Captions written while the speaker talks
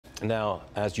Now,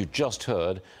 as you just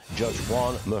heard, Judge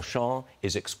Juan Merchan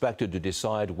is expected to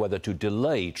decide whether to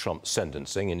delay Trump's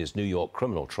sentencing in his New York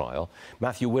criminal trial.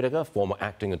 Matthew Whitaker, former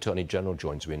acting attorney general,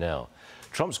 joins me now.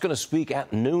 Trump's going to speak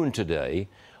at noon today.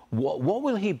 What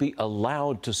will he be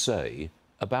allowed to say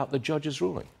about the judge's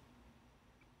ruling?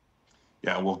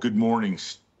 Yeah, well, good morning,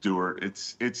 Stuart.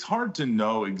 It's hard to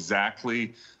know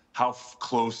exactly how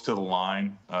close to the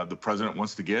line the president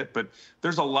wants to get, but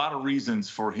there's a lot of reasons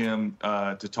for him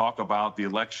to talk about the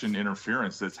election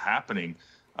interference that's happening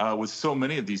with so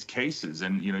many of these cases.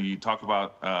 And you talk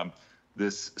about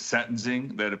this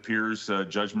sentencing that appears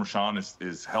Judge Merchan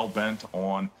is hell bent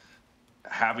on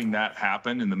having that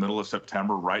happen in the middle of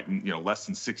September, right in less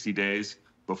than 60 days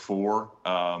before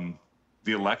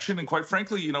the election. And quite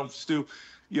frankly, Stu,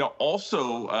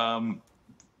 also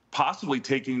possibly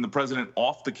taking the president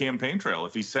off the campaign trail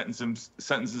if he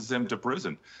sentences him to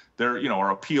prison. There,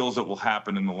 are appeals that will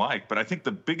happen and the like. But I think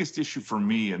the biggest issue for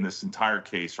me in this entire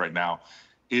case right now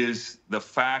is the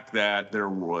fact that there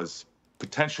was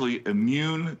potentially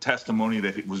immune testimony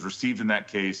that was received in that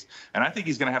case. And I think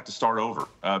he's going to have to start over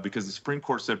because the Supreme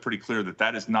Court said pretty clear that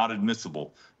that is not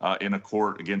admissible in a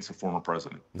court against a former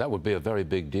president. That would be a very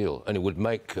big deal, and it would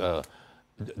make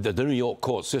the New York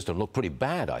court system look pretty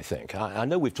bad, I think. I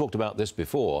know we've talked about this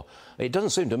before. It doesn't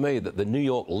seem to me that the New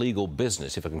York legal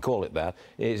business, if I can call it that,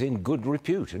 is in good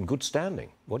repute and good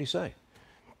standing. What do you say?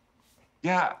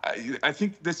 Yeah, I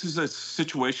think this is a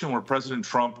situation where President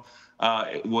Trump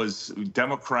was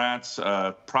Democrats,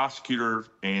 prosecutor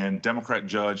and Democrat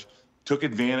judge took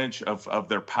advantage of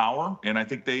their power. And I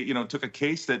think they, took a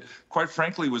case that, quite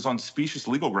frankly, was on specious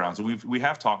legal grounds. And we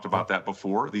have talked about that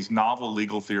before, these novel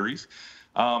legal theories.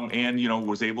 And,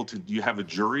 was able to have a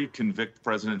jury convict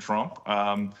President Trump.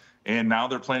 And now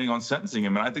they're planning on sentencing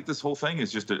him. And I think this whole thing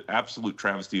is just an absolute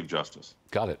travesty of justice.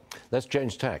 Got it. Let's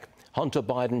change tack. Hunter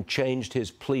Biden changed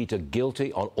his plea to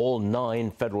guilty on all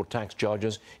 9 federal tax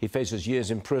charges. He faces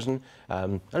years in prison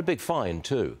and a big fine,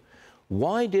 too.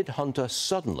 Why did Hunter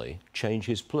suddenly change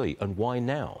his plea, and why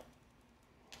now?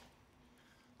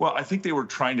 Well, I think they were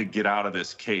trying to get out of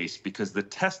this case because the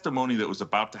testimony that was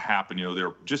about to happen,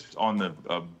 they're just on the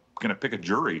going to pick a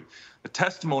jury. The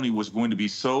testimony was going to be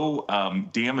so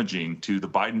damaging to the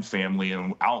Biden family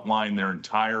and outline their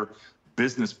entire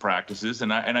business practices.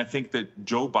 And I think that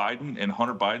Joe Biden and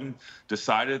Hunter Biden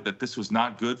decided that this was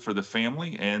not good for the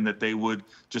family and that they would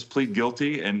just plead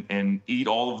guilty and eat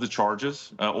all of the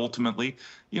charges ultimately.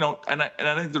 And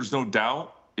I think there's no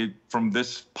doubt from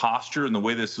this posture and the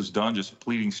way this was done, just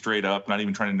pleading straight up, not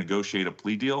even trying to negotiate a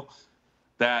plea deal,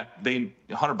 that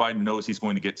Hunter Biden knows he's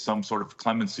going to get some sort of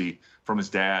clemency from his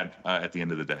dad at the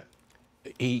end of the day.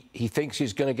 He thinks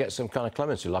he's going to get some kind of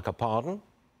clemency, like a pardon?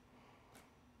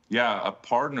 Yeah, a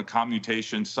pardon, a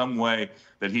commutation, some way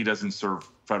that he doesn't serve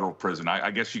federal prison.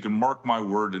 I guess you can mark my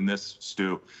word in this,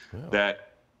 Stu,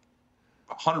 that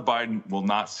Hunter Biden will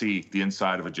not see the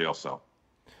inside of a jail cell.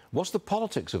 What's the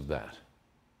politics of that?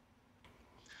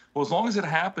 Well, as long as it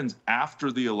happens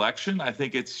after the election, I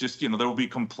think it's just, there will be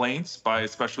complaints by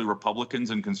especially Republicans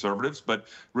and conservatives. But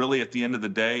really, at the end of the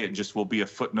day, it just will be a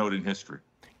footnote in history.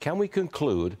 Can we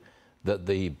conclude that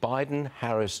the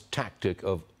Biden-Harris tactic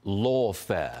of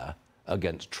lawfare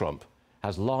against Trump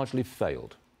has largely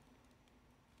failed?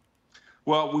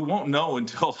 Well, we won't know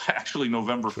until actually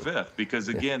November 5th, because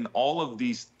again, all of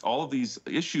these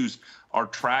issues are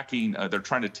tracking. They're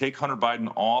trying to take Hunter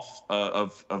Biden off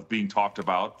of being talked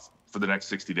about for the next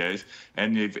 60 days.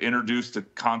 And they've introduced a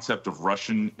concept of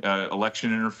Russian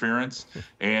election interference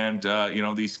and,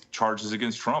 these charges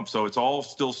against Trump. So it's all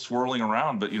still swirling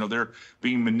around, but, they're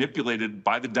being manipulated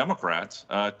by the Democrats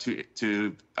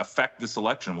to affect this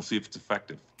election. We'll see if it's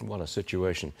effective. What a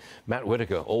situation. Matt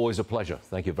Whitaker, always a pleasure.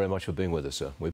 Thank you very much for being with us, sir.